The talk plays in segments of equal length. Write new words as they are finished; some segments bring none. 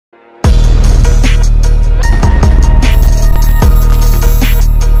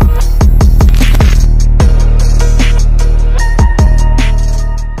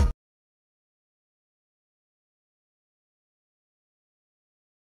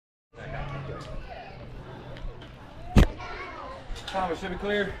Thomas, should be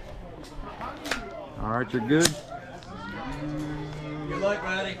clear. All right, you're good. Good luck,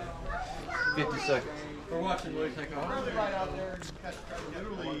 buddy. 50 seconds. We're watching Louis take off.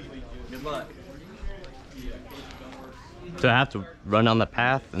 Good luck. So I have to run on the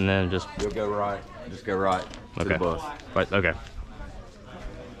path and then just... You'll go right. Just go right to the bus. Right, okay.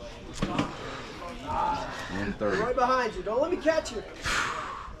 In 30. Right behind you. Don't let me catch you.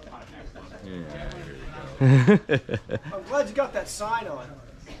 Yeah. I'm glad you got that sign on.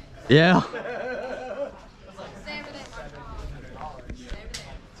 Yeah.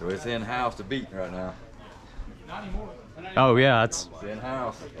 So it's in-house to beat right now. Oh yeah, that's... It's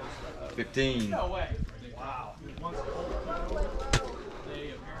in-house. 15. No way. Wow.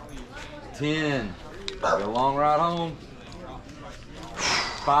 10. Got a long ride home.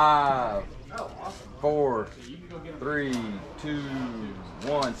 5, 4, 3, 2,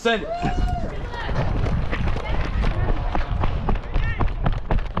 1. Send it.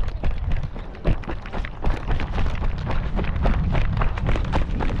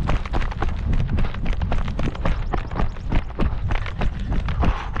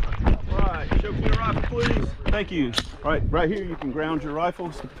 Thank you. All right here you can ground your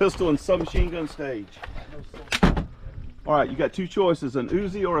rifles, the pistol and submachine gun stage. All right, you got two choices, an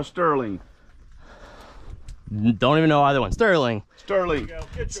Uzi or a Sterling. Don't even know either one. Sterling. Sterling.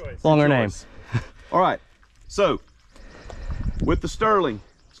 Good choice. Longer name. All right, so with the Sterling,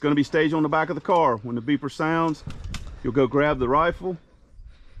 it's going to be staged on the back of the car. When the beeper sounds, you'll go grab the rifle,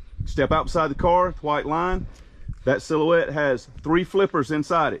 step outside the car, white line. That silhouette has 3 flippers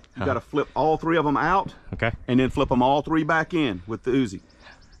inside it. You got to flip all 3 of them out. Okay. And then flip them all 3 back in with the Uzi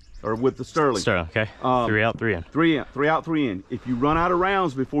or with the Sterling. Sterling, okay. 3 out, 3 in. 3 in, 3 out, 3 in. If you run out of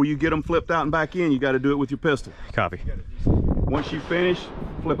rounds before you get them flipped out and back in, you got to do it with your pistol. Copy. Once you finish,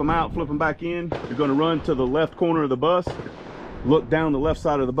 flip them out, flip them back in. You're going to run to the left corner of the bus. Look down the left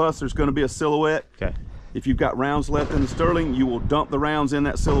side of the bus. There's going to be a silhouette. Okay. If you've got rounds left in the Sterling, you will dump the rounds in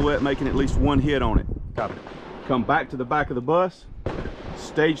that silhouette, making at least 1 hit on it. Copy. Come back to the back of the bus,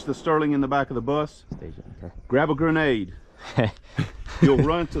 stage the Sterling in the back of the bus, Stage it, okay. grab a grenade. You'll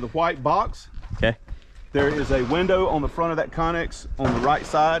run to the white box. Okay. There is a window on the front of that Connex on the right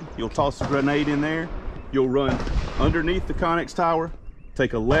side. You'll toss the grenade in there. You'll run underneath the Connex tower,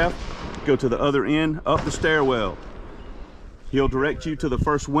 take a left, go to the other end, up the stairwell. He'll direct you to the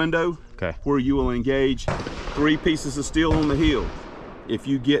first window, okay, where you will engage 3 pieces of steel on the hill. If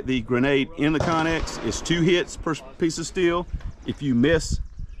you get the grenade in the Connex, it's 2 hits per piece of steel. If you miss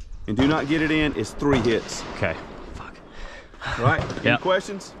and do not get it in, it's 3 hits. Okay. Fuck. All right, any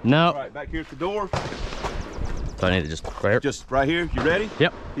questions? No. All right, back here at the door. So I need to just right here? Just right here, you ready?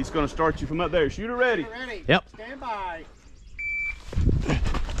 Yep. He's gonna start you from up there. Shooter ready. Ready. Yep. Stand by.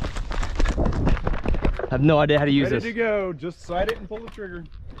 I have no idea how to use Ready this. to go. Just sight it and pull the trigger.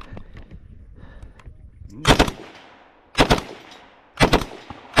 And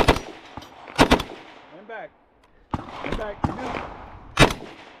back. And back. You're good.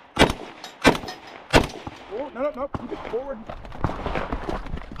 Forward. No, no, no. Keep it forward.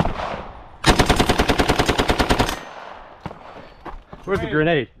 Where's the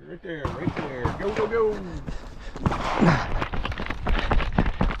grenade? Right there. Right there. Go, go, go.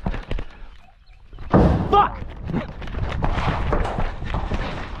 Fuck!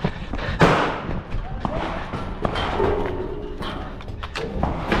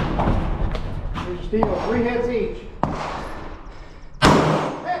 Here's steel. 3 hits each.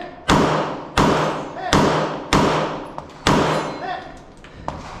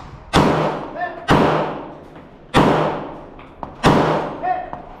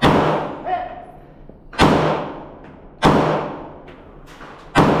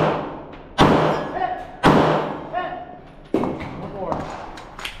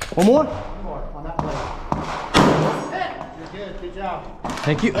 One more? One more on that blade. You're good. Good job.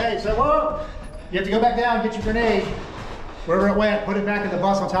 Thank you. Hey, so whoa! You have to go back down, get your grenade. Wherever it went, put it back in the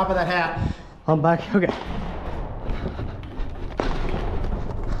bus on top of that hat. I'm back. Okay.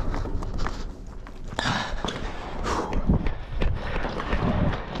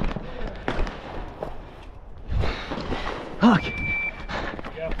 Fuck.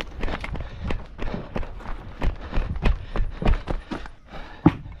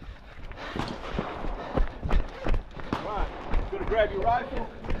 Grab your rifle,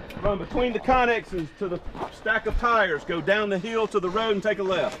 run between the Connexes to the stack of tires, go down the hill to the road and take a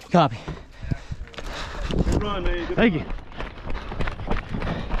left. Copy. Good run, man. Good Thank run. you.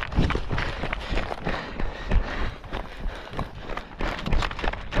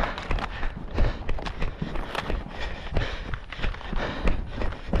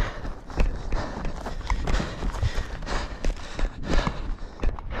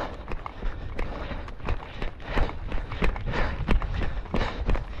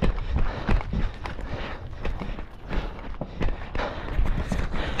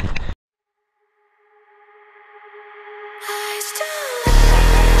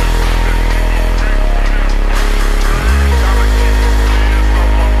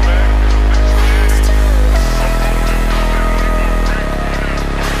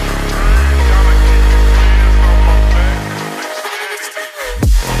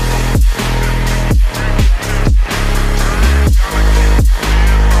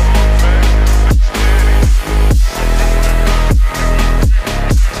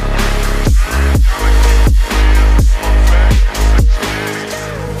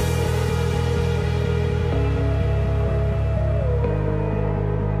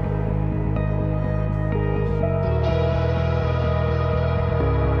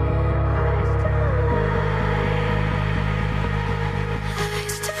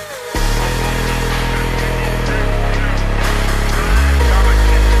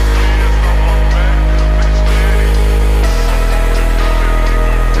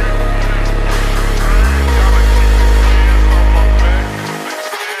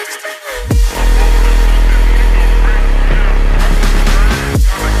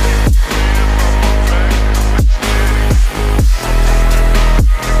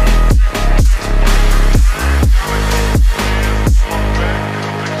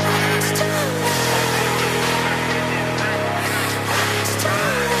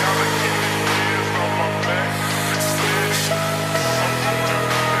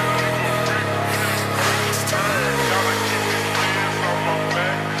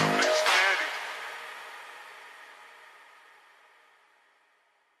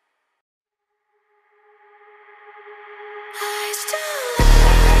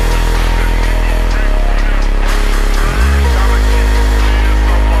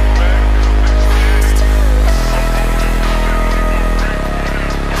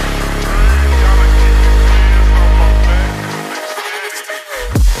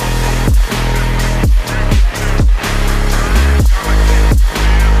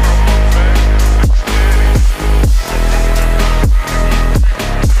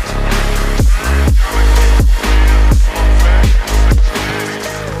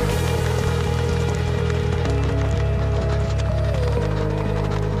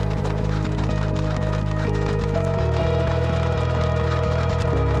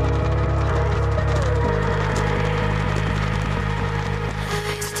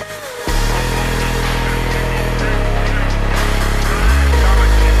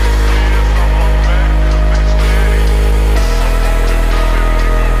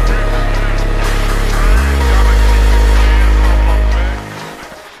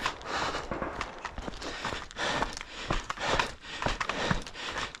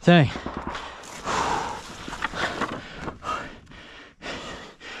 thing.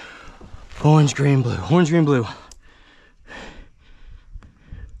 Orange, green, blue. Orange, green, blue.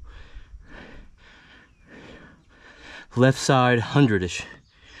 Left side 100-ish.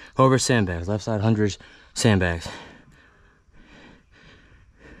 Over sandbags. Left side 100 sandbags.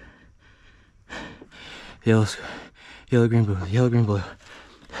 Yellow, yellow, green, blue. Yellow, green, blue.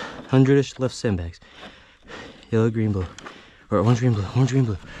 100-ish left sandbags. Yellow, green, blue. Or orange, green, blue. Orange, green,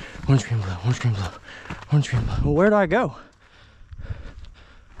 blue. Orange, green, blue. Orange, green, blue. Orange, green, blue. Well, where do I go?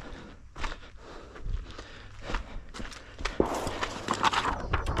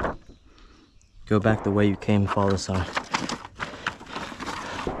 Go back the way you came, follow the sign.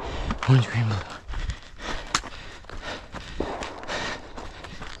 Orange, green, blue.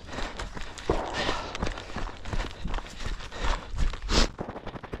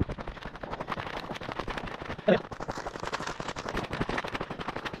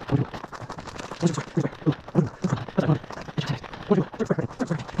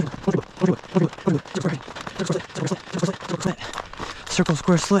 Circle,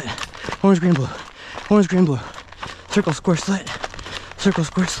 square, slit. Orange, green, blue. Orange, green, blue. Circle, square, slit. Circle,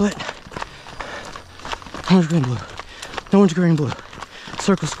 square, slit. Orange, green, blue. Orange, green, blue.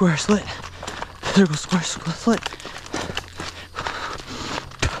 Circle, square, slit. Circle, square, slit.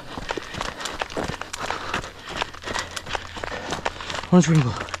 Orange, green,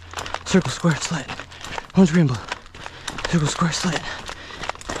 blue. Circle, square, slit. Orange, green, blue. Circle, square, slit.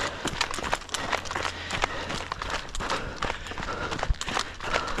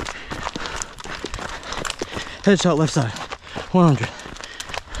 Headshot left side, 100.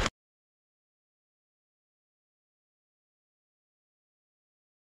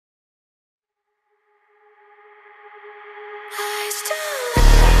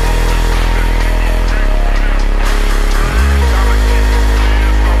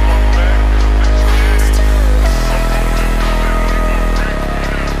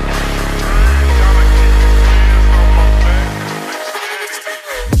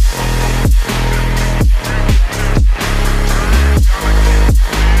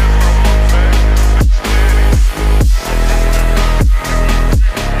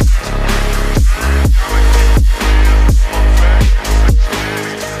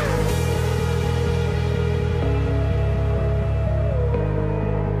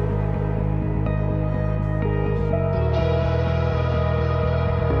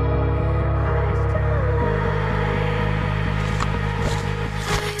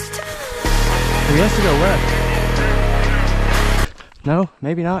 He has to go left. No,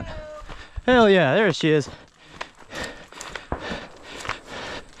 maybe not. Hell yeah, there she is.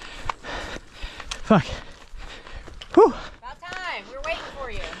 Fuck. Whew. About time. We're waiting for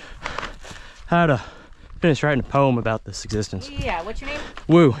you. I had to finish writing a poem about this existence. Yeah, what's your name?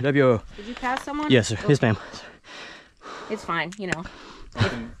 Woo, W-O. Did you pass someone? Yes, sir. Okay. Yes, ma'am. It's fine, you know.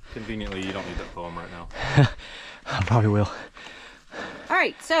 Conveniently, you don't need that poem right now. I probably will. All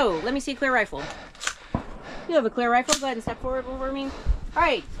right, so let me see clear rifle. You have a clear rifle. Go ahead and step forward over me. All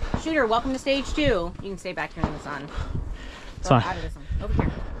right, shooter, welcome to stage 2. You can stay back here in the sun. It's fine. Out of this one. Over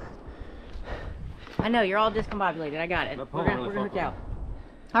here. I know, you're all discombobulated. I got it. We're gonna hook you out.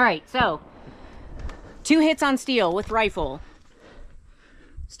 All right, so 2 hits on steel with rifle.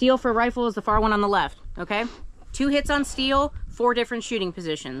 Steel for rifle is the far one on the left, okay? 2 hits on steel, 4 different shooting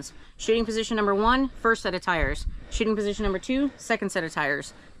positions. Shooting position number 1, first set of tires. Shooting position number 2, second set of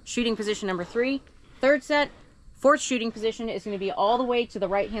tires. Shooting position number 3, third set. 4th shooting position is going to be all the way to the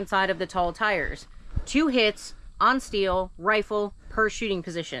right-hand side of the tall tires. 2 hits on steel, rifle, per shooting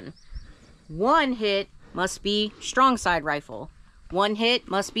position. 1 hit must be strong side rifle. 1 hit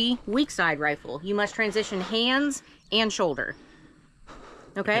must be weak side rifle. You must transition hands and shoulder.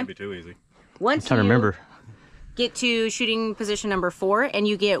 Okay? Can't be too easy. I'm Once trying to remember. get to shooting position number 4 and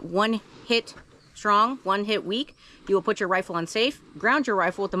you get 1 hit strong, 1 hit weak, you will put your rifle on safe, ground your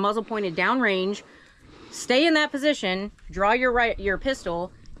rifle with the muzzle pointed downrange, stay in that position, draw your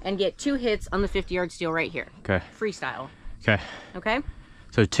pistol, and get 2 hits on the 50-yard steel right here. Okay. Freestyle. Okay. Okay?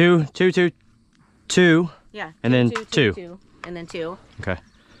 So 2, 2, 2, 2. Yeah. And then 2. 2, and then 2. Okay.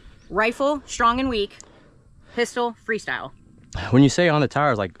 Rifle, strong and weak. Pistol, freestyle. When you say on the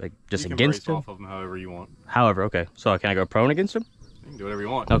tires, like just You can against brace them? off of them however you want. However, okay. So can I go prone against them? You can do whatever you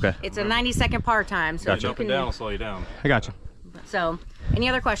want. Okay. It's a 90-second par time, so Gotcha. you Up and can. down will slow you down. I got you. So, any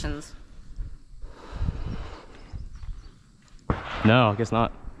other questions? No, I guess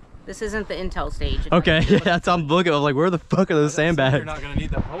not. This isn't the intel stage. Okay, yeah, that's I'm looking. I'm like, where the fuck are those You're sandbags? not going to need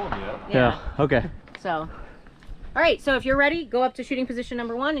that poem yet. Yeah. Okay. So, all right. So if you're ready, go up to shooting position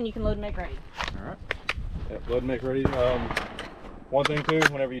number 1, and you can load and make ready. All right. Yep, go ahead and make ready. One thing too,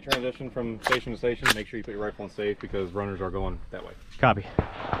 whenever you transition from station to station, make sure you put your rifle in safe because runners are going that way. Copy.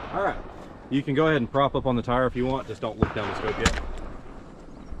 All right. You can go ahead and prop up on the tire if you want. Just don't look down the scope yet.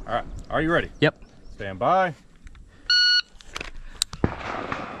 All right. Are you ready? Yep. Stand by.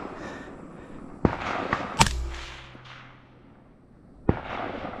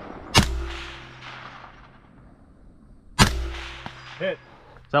 Hit.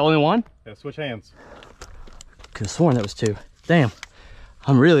 Is that only one? Yeah, switch hands. Could have sworn that was two. Damn.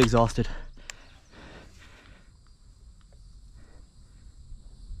 I'm really exhausted.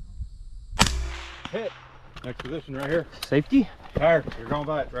 Hit. Next position right here. Safety? Tire. You're going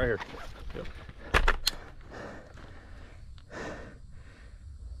by it right here. Yep.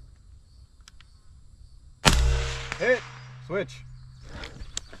 Hit. Switch.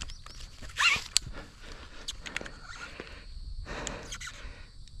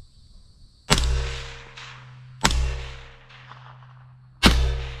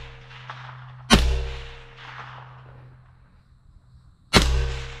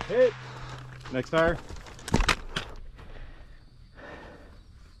 Hit. Next tire.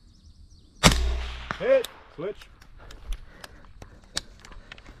 Hit. Switch.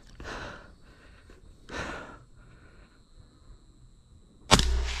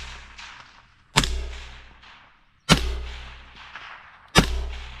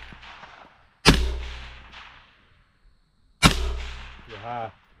 You're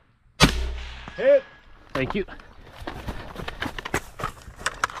high. Hit. Thank you.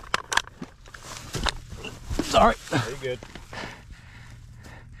 Sorry. Very good.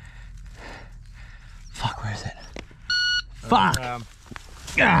 Fuck, where is it? Fuck. Ah.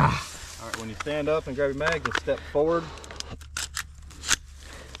 All right, when you stand up and grab your mag, just step forward.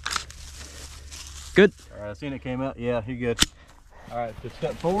 Good. All right, I seen it came out. Yeah, you're good. All right, just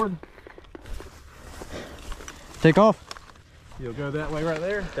step forward. Take off. You'll go that way right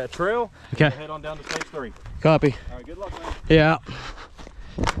there, that trail. Okay. Head on down to stage 3. Copy. All right, good luck, man. Yeah.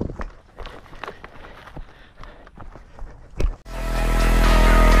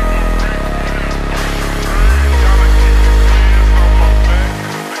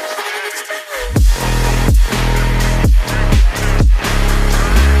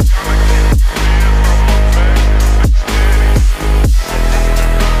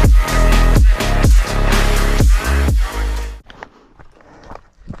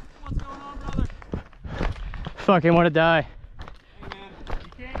 Fucking want to die. Hey, man,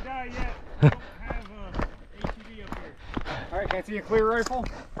 you can't die yet. We don't have ATV up here. All right, can I see a clear rifle?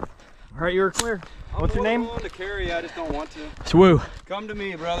 All right, you're clear. What's your name? I'm willing to carry, I just don't want to. It's woo. Come to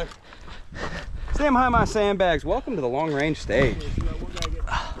me, brother. Stand behind my sandbags. Welcome to the long range stage.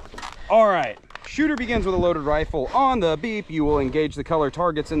 All right. Shooter begins with a loaded rifle. On the beep, you will engage the color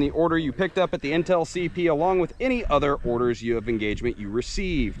targets in the order you picked up at the Intel CP, along with any other orders of engagement you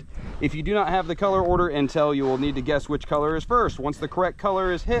received. If you do not have the color order intel, you will need to guess which color is first. Once the correct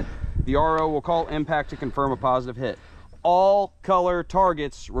color is hit, the RO will call impact to confirm a positive hit. All color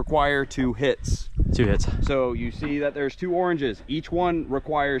targets require 2 hits. 2 hits. So you see that there's 2 oranges. Each one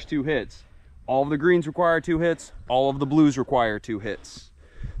requires 2 hits. All of the greens require 2 hits. All of the blues require 2 hits.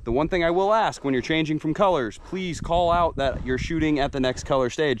 The one thing I will ask when you're changing from colors, please call out that you're shooting at the next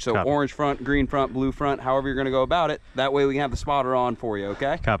color stage. So Copy. Orange front, green front, blue front, however you're gonna go about it. That way we can have the spotter on for you,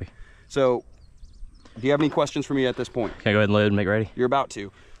 okay? Copy. So, do you have any questions for me at this point? Can I go ahead and load and make ready? You're about to.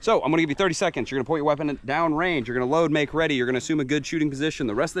 So, I'm gonna give you 30 seconds. You're gonna point your weapon down range. You're gonna load, make ready. You're gonna assume a good shooting position.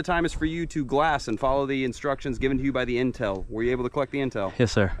 The rest of the time is for you to glass and follow the instructions given to you by the intel. Were you able to collect the intel?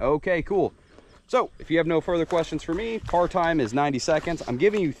 Yes, sir. Okay, cool. So, if you have no further questions for me, par time is 90 seconds. I'm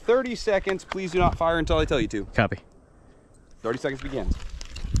giving you 30 seconds. Please do not fire until I tell you to. Copy. 30 seconds begins.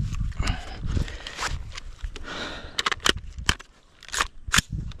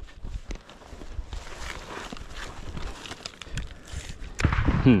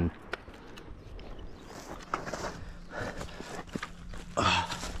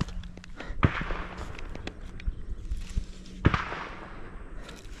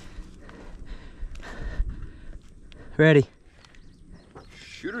 Ready.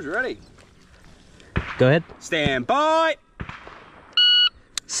 Shooter's ready. Go ahead. Stand by.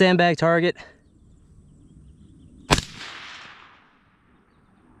 Sandbag target.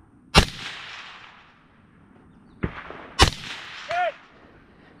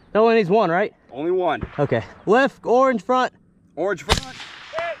 That only needs 1, right? Only 1. Okay. Left, orange front. Orange front.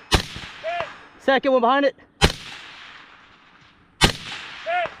 Second one behind it.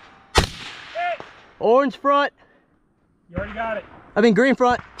 Orange front. You already got it. I mean green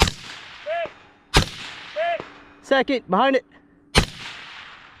front. Second, behind it.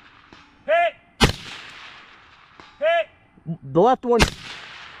 The left one.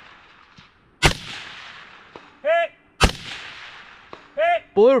 Hit! Hit!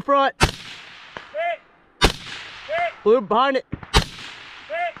 Blue in front. Hit! Hit! Blue behind it.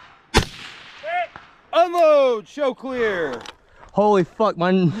 Hit! Hit! Unload, show clear. Holy fuck, my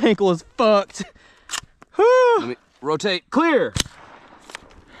ankle is fucked. Let me rotate, clear.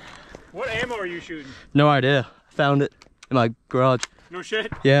 What ammo are you shooting? No idea. Found it in my garage. No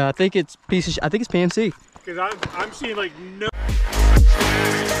shit? Yeah, I think it's I think it's PMC. Because I'm seeing like no...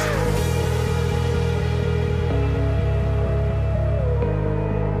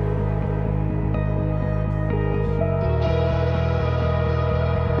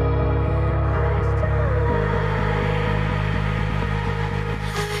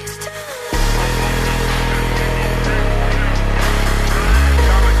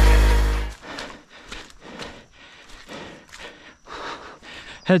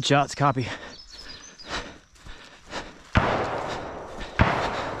 Headshots, copy.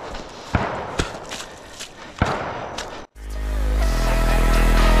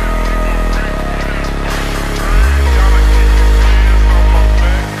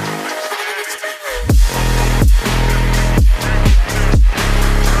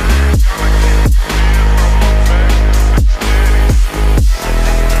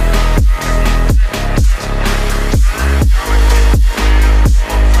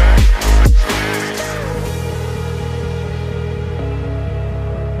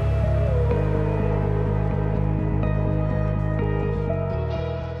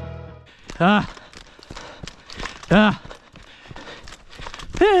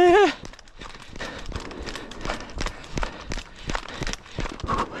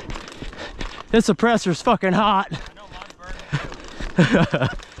 This suppressor's fucking hot. I know mine's burning.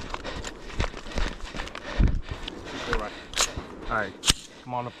 Alright,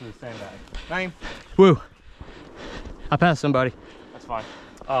 come on up to the sandbag. Name? Woo. I passed somebody. That's fine.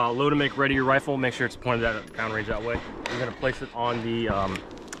 Load and make ready your rifle. Make sure it's pointed at downrange that way. You're gonna place it on the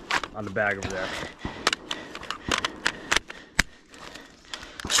bag over there.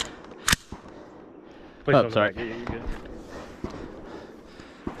 Place it on the sorry. bag. Yeah, you're good.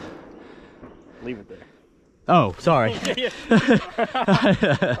 Leave it there. Oh, sorry.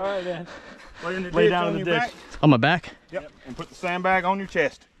 Alright, man. Lay down in the ditch. On my back? Yep. And put the sandbag on your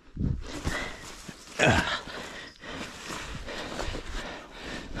chest.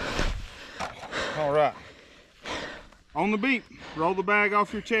 All right. On the beep, roll the bag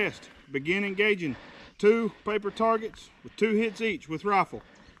off your chest. Begin engaging 2 paper targets with 2 hits each with rifle.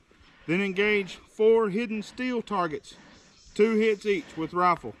 Then engage 4 hidden steel targets, 2 hits each with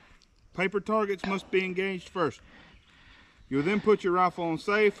rifle. Paper targets must be engaged first. You'll then put your rifle on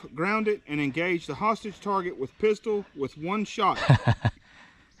safe, ground it, and engage the hostage target with pistol with 1 shot.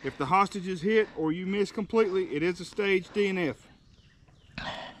 If the hostage is hit or you miss completely, it is a stage DNF.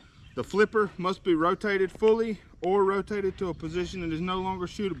 The flipper must be rotated fully or rotated to a position that is no longer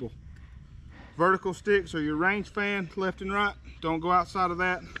shootable. Vertical sticks are your range fan, left and right. Don't go outside of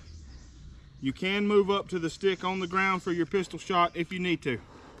that. You can move up to the stick on the ground for your pistol shot if you need to.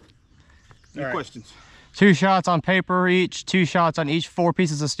 Any questions? 2 shots on paper each, 2 shots on each 4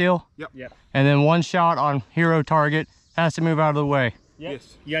 pieces of steel. Yep. Yep. And then 1 shot on hero target. Has to move out of the way. Yep.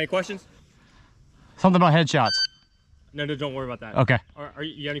 Yes. You got any questions? Something about headshots. No, don't worry about that. Okay.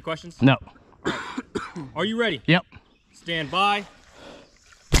 You got any questions? No. Are you ready? Yep. Stand by.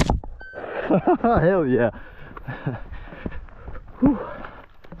 Hell yeah.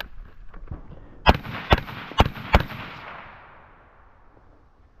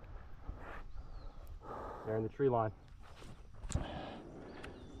 They're in the tree line.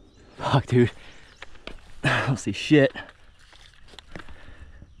 Fuck, dude. I don't see shit.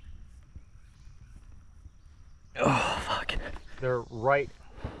 Oh, fuck. They're right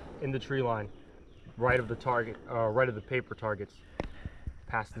in the tree line, right of the target, right of the paper targets.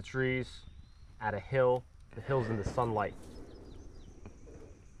 Past the trees, at a hill. The hill's in the sunlight.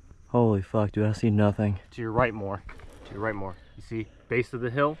 Holy fuck, dude, I see nothing. To your right more. To your right more. You see, base of the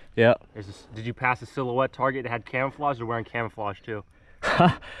hill? Yep. There's this, did you pass a silhouette target that had camouflage? They're wearing camouflage too.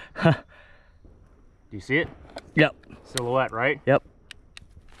 Do you see it? Yep. Silhouette, right? Yep.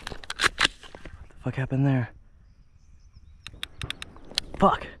 What the fuck happened there?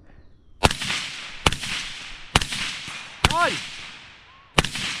 Fuck. One.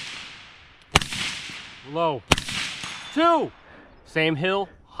 Low. 2. Same hill,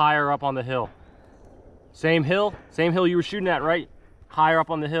 higher up on the hill. Same hill you were shooting at, right? Higher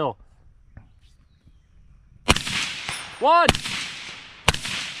up on the hill. 1.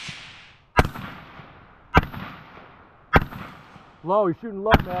 Low, you're shooting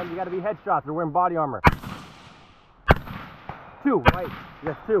low, man. You gotta be headshots. They're wearing body armor. two, right? You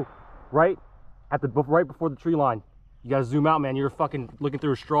got two, right at the right before the tree line. You gotta zoom out, man. You're fucking looking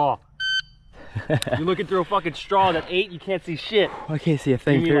through a straw. You're looking through a fucking straw. That 8, you can't see shit. I can't see a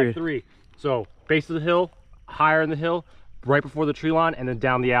thing. You mean like 3. So base of the hill, higher in the hill, right before the tree line, and then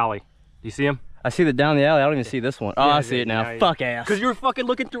down the alley. Do you see him? I see the down the alley. I don't even see this one. Oh, yeah, I see it now. Yeah. Fuck ass. Because you're fucking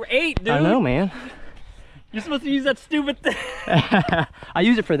looking through 8, dude. I know, man. You're supposed to use that stupid thing. I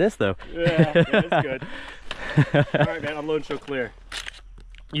use it for this though. Yeah, it's good. All right, man. I'm loading show clear.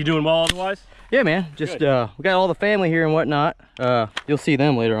 You doing well otherwise? Yeah, man. Just we got all the family here and whatnot. You'll see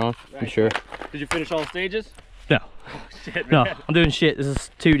them later on, I'm sure. Did you finish all the stages? No. Oh, shit, man. No, I'm doing shit. This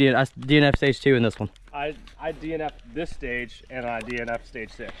is DNF stage 2 in this one. I DNF this stage and I DNF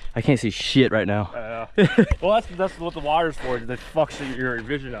stage 6. I can't see shit right now. Well, that's what the water's for. That fucks your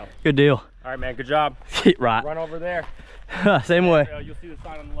vision up. Good deal. All right, man. Good job. Right. Run over there. Same way. You'll see the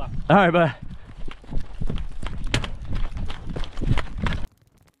sign on the left. All right, bye.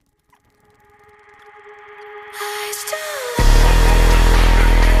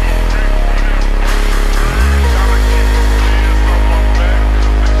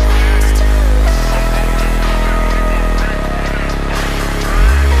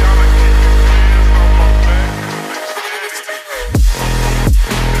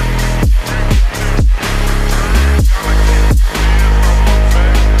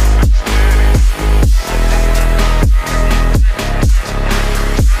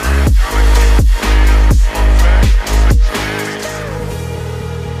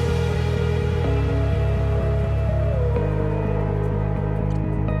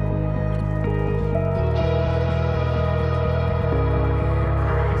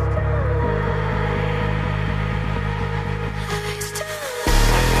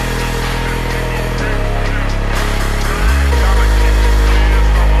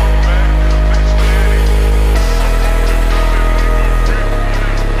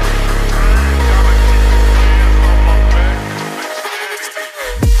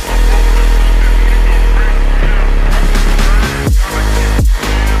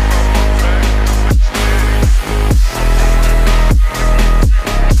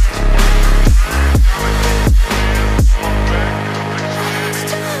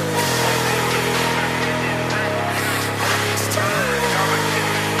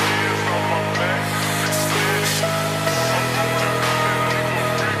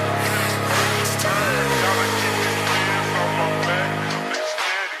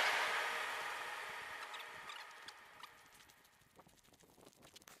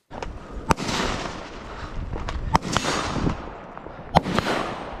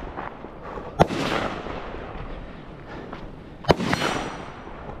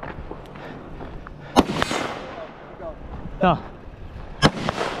 No.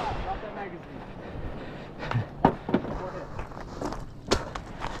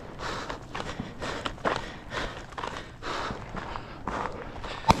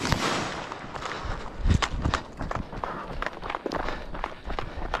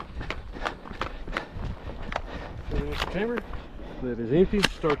 Chamber that is empty.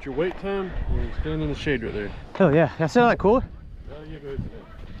 Start your wait time and stand in the shade right there. Oh yeah, can I sit on that cooler? Yeah, go ahead.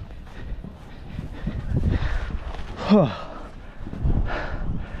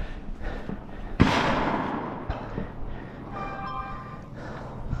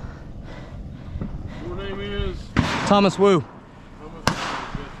 Your name is Thomas Wu.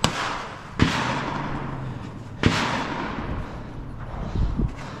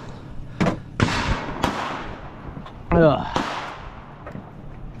 What's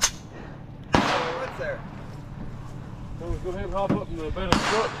there? So go ahead and hop up in the bed of the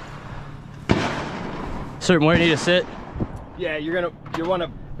truck. Certain where you need to sit. Yeah, you want to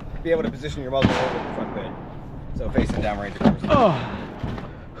be able to position your muzzle over the front bed, so facing downrange. Oh.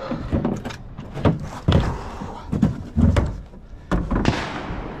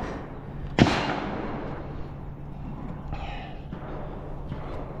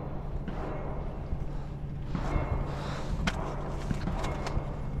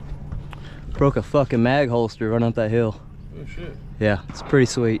 Broke a fucking mag holster running up that hill. Oh shit. Yeah, it's pretty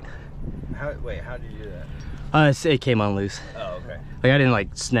sweet. Wait, how did you do that? It came on loose. Oh, okay. Like I didn't like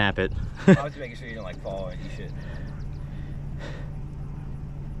snap it. I was just making sure you didn't like fall and eat shit.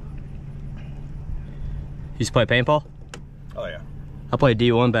 You used to play paintball? Oh yeah. I played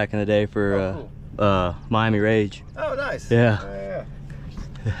D1 back in the day for Miami Rage. Oh nice. Yeah.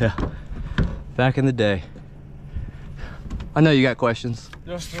 Yeah. Back in the day. I know you got questions.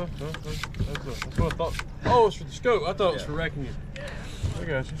 That's what I thought. Oh, it's for the scope. I thought it was for wrecking you. I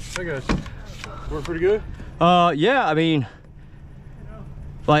got you. I got you. Work pretty good? Yeah, I mean,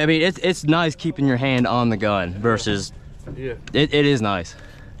 it's nice keeping your hand on the gun versus Yeah. It is nice.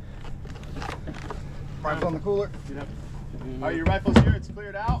 Rifle on the cooler. All right, your rifle's here. It's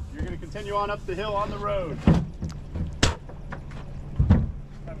cleared out. You're going to continue on up the hill on the road.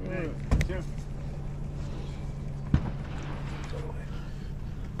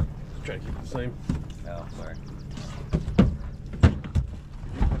 Try to keep it the same. Oh, sorry.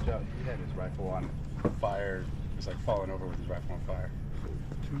 He had his rifle on fire. It was like falling over with his rifle on fire.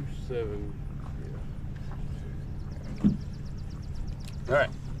 2-7. All right.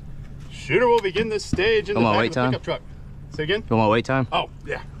 Shooter will begin this stage in the back of the pickup truck. Say again? You want wait time? Oh,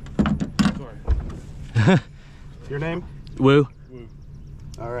 yeah. Sorry. Your name? Woo.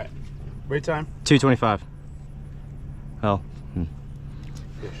 All right. Wait time? 2:25. Oh.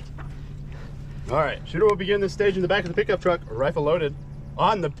 All right. Shooter will begin this stage in the back of the pickup truck, rifle loaded.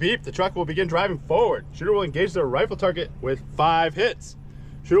 On the beep, the truck will begin driving forward. Shooter will engage their rifle target with 5 hits.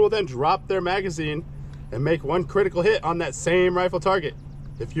 Shooter will then drop their magazine and make 1 critical hit on that same rifle target.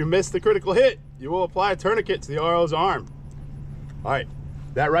 If you miss the critical hit, you will apply a tourniquet to the RO's arm. All right,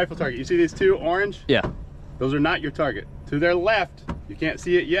 that rifle target, you see these 2 orange? Yeah. Those are not your target. To their left, you can't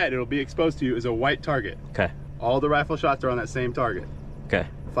see it yet, it'll be exposed to you, is a white target. Okay. All the rifle shots are on that same target. Okay.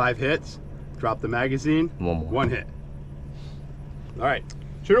 5 hits, drop the magazine, 1 more. 1 hit. All right,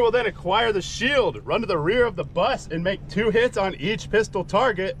 shooter will then acquire the shield, run to the rear of the bus, and make 2 hits on each pistol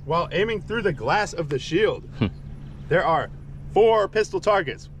target while aiming through the glass of the shield. There are 4 pistol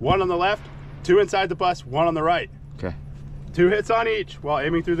targets, 1 on the left, 2 inside the bus, 1 on the right. Okay. 2 hits on each while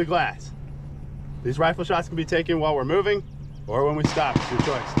aiming through the glass. These rifle shots can be taken while we're moving or when we stop. It's your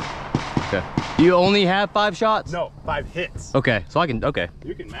choice. Okay. You only have 5 shots? No, 5 hits. Okay, so I can, okay.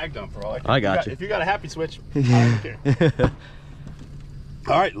 You can mag dump for all I care. I got you. If you got a happy switch, I don't care.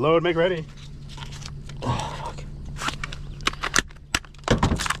 All right, load, make ready. Oh, fuck.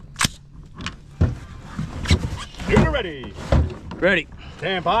 Shooter ready. Ready.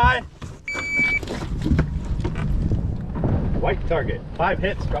 Stand by. White target. 5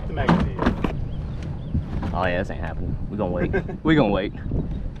 hits. Drop the magazine. Oh yeah, this ain't happening. We're gonna wait. We're gonna wait.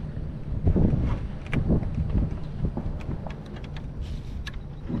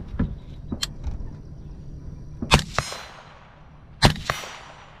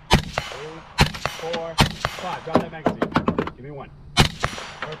 Drop that magazine. Give me 1.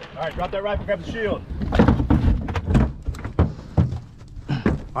 Perfect. All right, drop that rifle, grab the shield.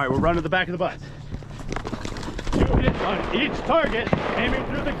 All right, we're running to the back of the bus. 2 hits on each target, aiming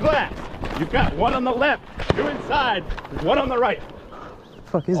through the glass. You've got 1 on the left, 2 inside, 1 on the right.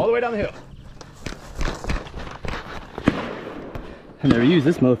 Fuck is all the way down the hill. I never used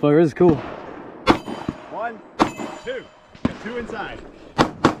this motherfucker. This is cool. 1, 2. Got 2 inside.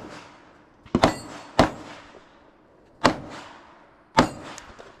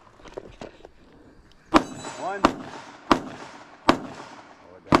 1.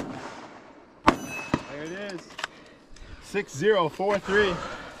 There it is. 6043.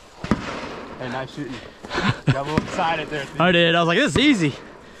 Hey, nice shooting. Got a little excited there. I did. I was like, this is easy.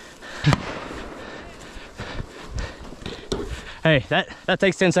 Hey, that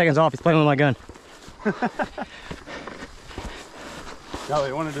takes 10 seconds off. He's playing with my gun. Golly,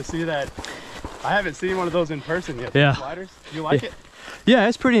 I wanted to see that. I haven't seen one of those in person yet. Yeah. Sliders. You like it? Yeah,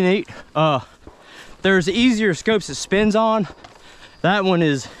 it's pretty neat. There's easier scopes it spins on. That one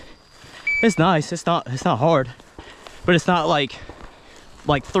is, it's nice. It's not hard, but it's not like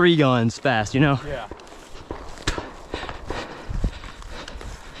 3 guns fast, you know? Yeah.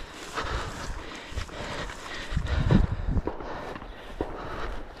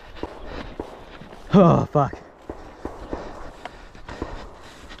 Oh, fuck.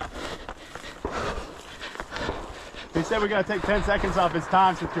 He said we gotta take 10 seconds off his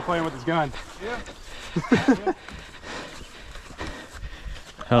time since you're playing with his gun. Yeah. I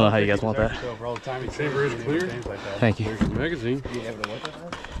don't know how you guys want that. For all the time he Chamber is clear. Thank you. There's the magazine. You have it on what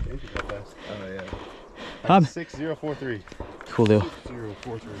that was? Oh, yeah. I'm 6043. cool deal.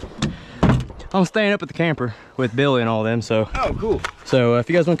 043. I'm staying up at the camper with Billy and all them, so. Oh, cool. So if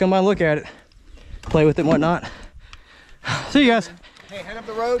you guys want to come by and look at it, play with it and whatnot. See you guys. Hey, head up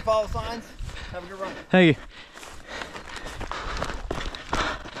the road, follow the signs. Have a good run. Thank you.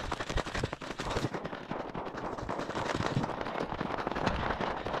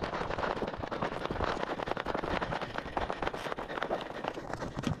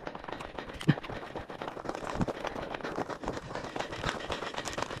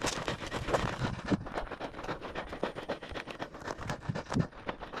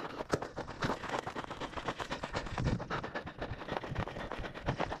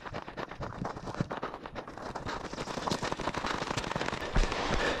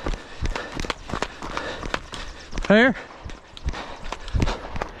 Here.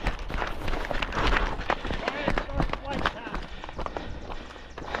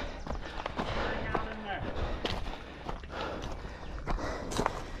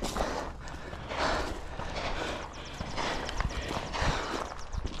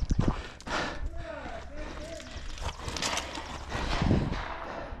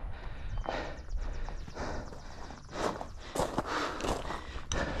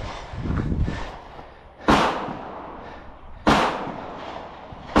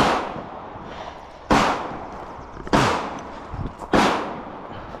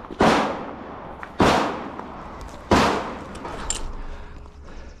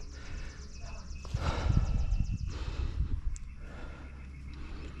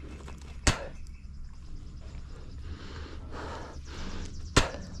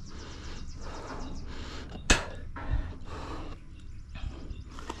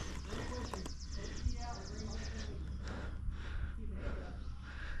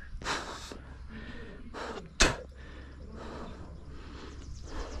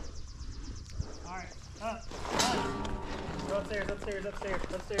 Upstairs.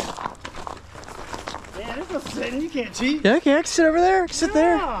 Man, there's no sitting. You can't cheat. Yeah, okay, I can sit over there. I can sit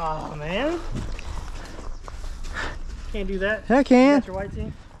there. Oh, man. Can't do that. Yeah, I You can. got your white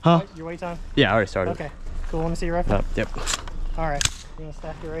team? Huh? Your white time? Yeah, I already started. Okay. Cool. Want to see your rifle? Yep. All right. You want to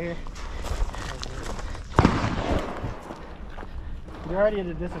stack it right here? You're already at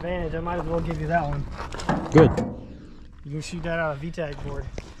a disadvantage. I might as well give you that one. Good. You can shoot that out of a VTAG board.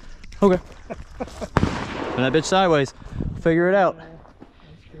 Okay. Turn that bitch sideways. Figure it out. That's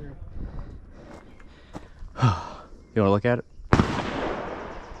true. You want to look at it?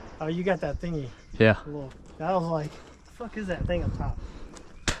 Oh, you got that thingy. Yeah. Cool. I was like, the fuck is that thing up top?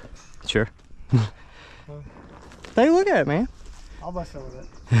 Sure. Take a look at it, man. I'll bust it with it.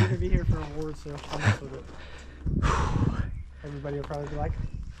 You're gonna be here for awards, so I'll mess with it. Everybody will probably be like,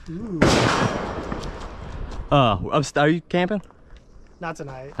 ooh. Are you camping? Not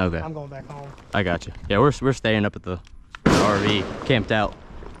tonight. Okay. I'm going back home. I got you. Yeah, we're staying up at the RV, camped out.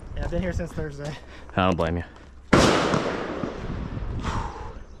 Yeah, I've been here since Thursday. I don't blame you.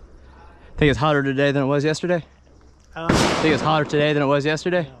 Think it's hotter today than it was yesterday? Think it's hotter today than it was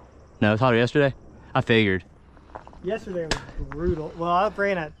yesterday? No, it's hotter yesterday? I figured. Yesterday was brutal. Well, I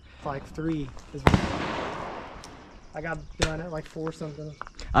ran at like 3. I got done at like 4 something.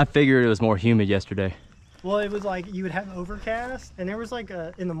 I figured it was more humid yesterday. Well, it was like you would have overcast, and there was like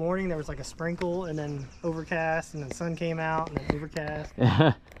in the morning there was like a sprinkle, and then overcast, and then sun came out, and then overcast.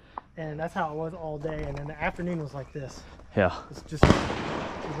 And that's how it was all day. And then the afternoon was like this. Yeah. It's just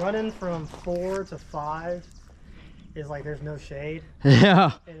running from 4 to 5 is like there's no shade.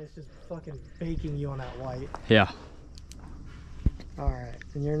 Yeah. And it's just fucking baking you on that white. Yeah. All right.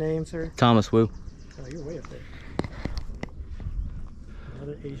 And your name, sir? Thomas Wu. Oh, you're way up there.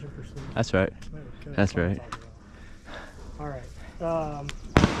 Another Asian person. That's right. Okay, That's right. All right. What's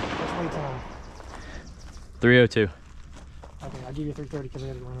wait time? 3:02. Okay, I'll give you 3:30 because I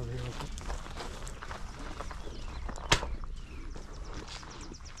got to run over here real quick.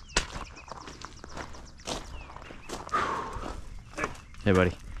 Hey,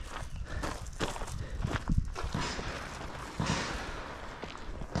 buddy.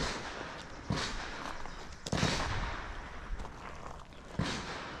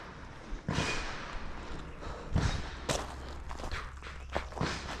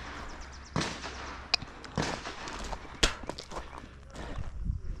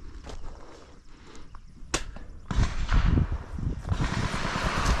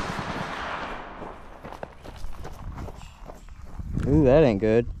 Ooh, that ain't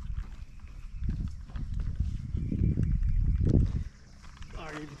good.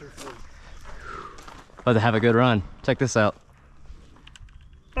 I'll give you 3:40. About to have a good run. Check this out.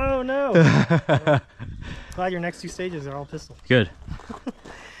 Oh no! Glad your next 2 stages are all pistol. Good.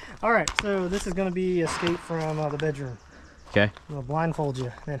 All right, so this is going to be escape from the bedroom. Okay. I'm going to blindfold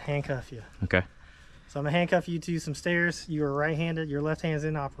you and handcuff you. Okay. So I'm going to handcuff you to some stairs. You are right-handed. Your left hand's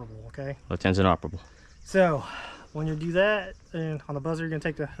inoperable, okay? Left hand's inoperable. So when you do that, and on the buzzer, you're going to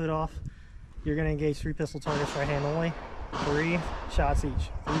take the hood off. You're going to engage 3 pistol targets, right hand only. 3 shots each.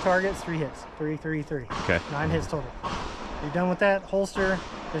 3 targets, 3 hits. 3, 3, 3. Okay. 9 hits total. You're done with that, holster.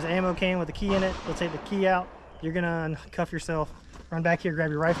 There's an ammo can with a key in it. You'll take the key out. You're going to uncuff yourself. Run back here,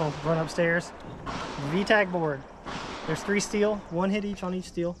 grab your rifle, run upstairs. VTAG board. There's 3 steel, 1 hit each on each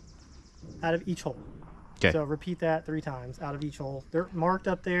steel, out of each hole. Okay. So repeat that 3 times out of each hole. They're marked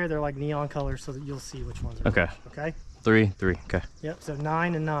up there. They're like neon colors so that you'll see which ones are. Okay. Which, okay. 3, 3. Okay. Yep. So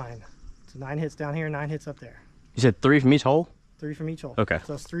 9 and 9. So 9 hits down here, 9 hits up there. You said 3 from each hole? 3 from each hole. Okay.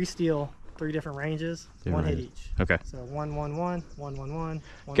 So it's 3 steel, 3 different ranges, 1 hit each. Okay. So 1, 1, 1, 1, 1, 1.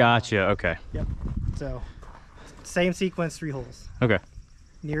 Gotcha. Okay. Yep. So same sequence, 3 holes. Okay.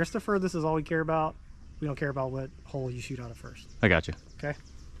 Nearest to furthest is all we care about. We don't care about what hole you shoot out of first. I got you. Okay.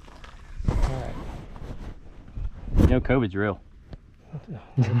 All right. You know COVID's real.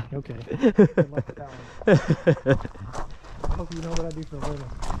 Okay. Good luck with that one. I hope you know what I do for a living.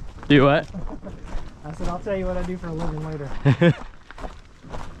 Do what? I said I'll tell you what I do for a living later.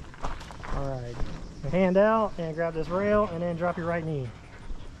 All right. Your hand out and grab this rail and then drop your right knee.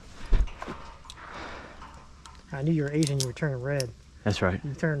 I knew you were Asian. You were turning red. That's right.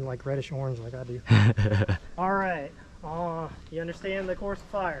 You turn like reddish orange like I do. All right. You understand the course of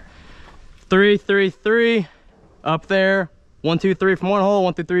fire? 3, 3, 3. Up there. 1, 2, 3 from one hole.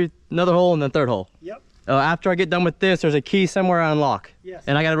 1, 2, 3 another hole, and then third hole. Yep. After I get done with this, there's a key somewhere I unlock. Yes.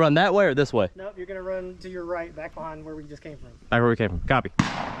 And I got to run that way or this way? Nope. You're gonna run to your right, back behind where we just came from. Back where we came from. Copy.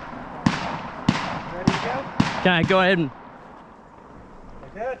 Ready to go? Can I go ahead and?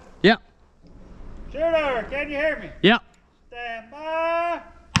 Good. Yeah. Shooter, can you hear me? Yeah. Stand by.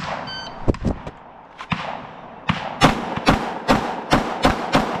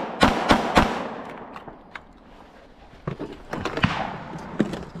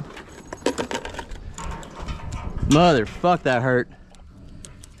 Motherfuck, that hurt.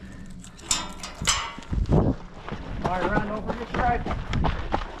 All right, run over your strike.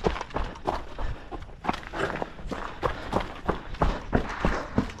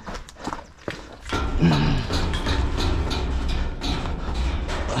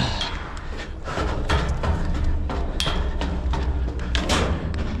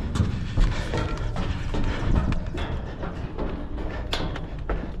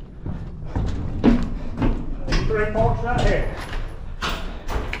 Three marks right here.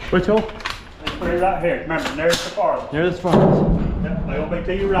 Which hole? Let's put it right here. Remember, there's the farthest. Near the front. Yep, they'll be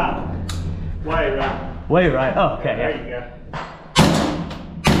to your right. Way right. Way right. Oh, okay. There Yeah. you go.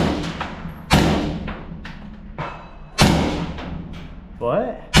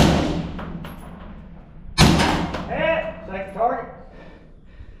 What? Hit! Second target.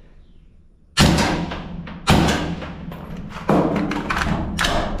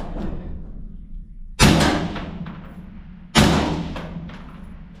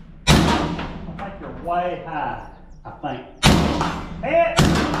 I think you're way high, I think. Hit!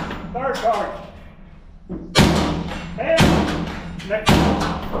 Third target. Hit! Next one.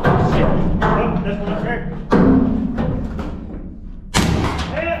 Look, this one up here.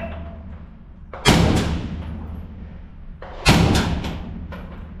 Hit!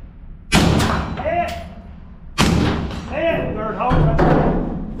 Hit! Hit! Third hole right there.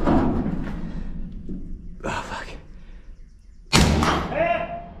 Oh, fuck. Hit!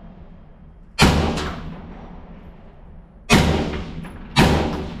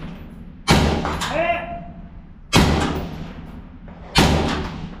 Hit!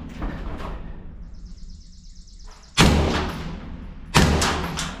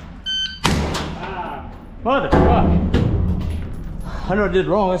 Motherfuck. I know I did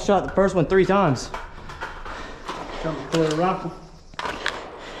wrong. I shot the first one 3 times. Something to pull the rifle.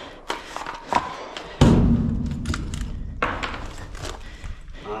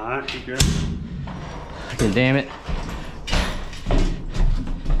 Alright, you good. Fucking damn it.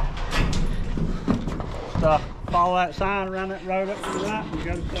 Stop. Follow that sign around that road up to the right and you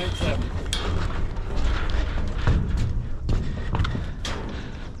go to stage 7.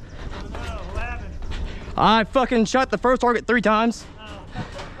 I fucking shot the first target 3 times.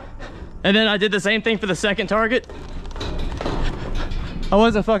 And then I did the same thing for the second target. I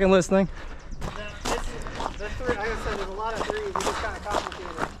wasn't fucking listening. This three, like I said, there's a lot of threes. It just kind of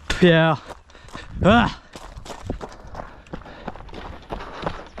complicated. Yeah. Ah.